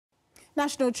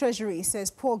National Treasury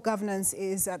says poor governance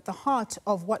is at the heart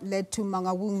of what led to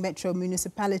Mangaung Metro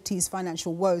Municipality's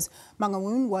financial woes.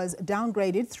 Mangaung was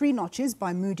downgraded 3 notches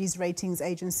by Moody's ratings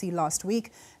agency last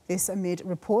week. This amid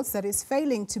reports that it's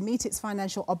failing to meet its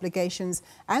financial obligations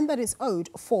and that it's owed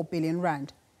 4 billion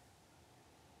rand.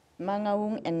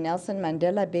 Mangaung and Nelson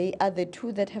Mandela Bay are the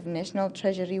two that have National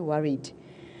Treasury worried.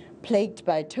 Plagued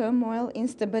by turmoil,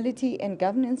 instability and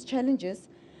governance challenges,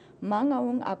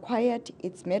 Mangaung acquired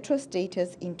its metro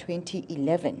status in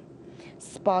 2011,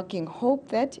 sparking hope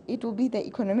that it will be the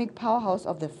economic powerhouse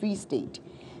of the Free State.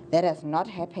 That has not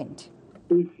happened.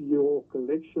 If your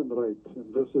collection rate,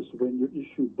 and this is when you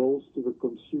issue bills to the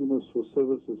consumers for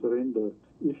services rendered,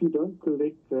 if you don't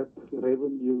collect that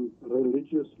revenue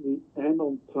religiously and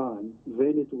on time,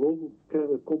 then it will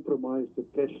compromise the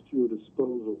cash to your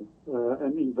disposal.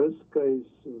 And in this case,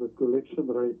 the collection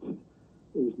rate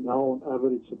is now on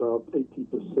average about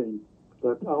 80%.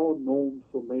 But our norm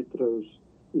for metros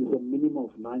is a minimum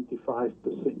of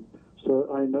 95%.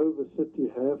 So I know the city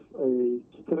have a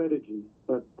strategy,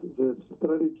 but the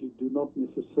strategy do not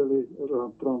necessarily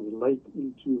translate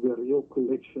into the real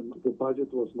collection. The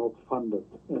budget was not funded,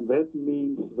 and that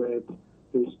means that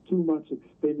there's too much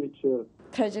expenditure.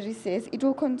 Treasury says it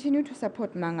will continue to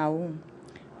support Mangaung.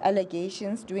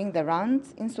 Allegations doing the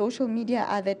rounds in social media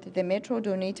are that the Metro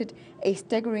donated a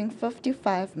staggering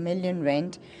 55 million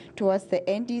rand towards the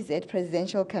NDZ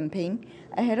presidential campaign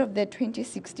ahead of the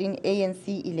 2016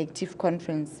 ANC elective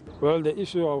conference. Well, the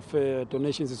issue of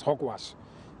donations is hogwash.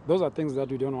 Those are things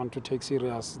that we don't want to take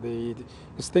serious.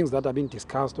 It's things that are being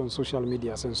discussed on social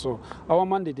media. And so our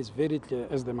mandate is very clear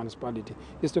as the municipality,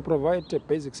 is to provide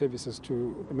basic services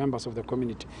to members of the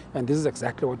community. And this is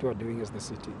exactly what we are doing as the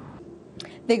city.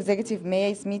 The executive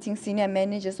mayor is meeting senior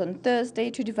managers on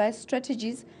Thursday to devise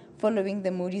strategies following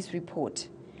the Moody's report.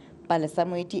 Bala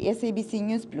Samueti, SABC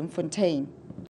News, Bloemfontein.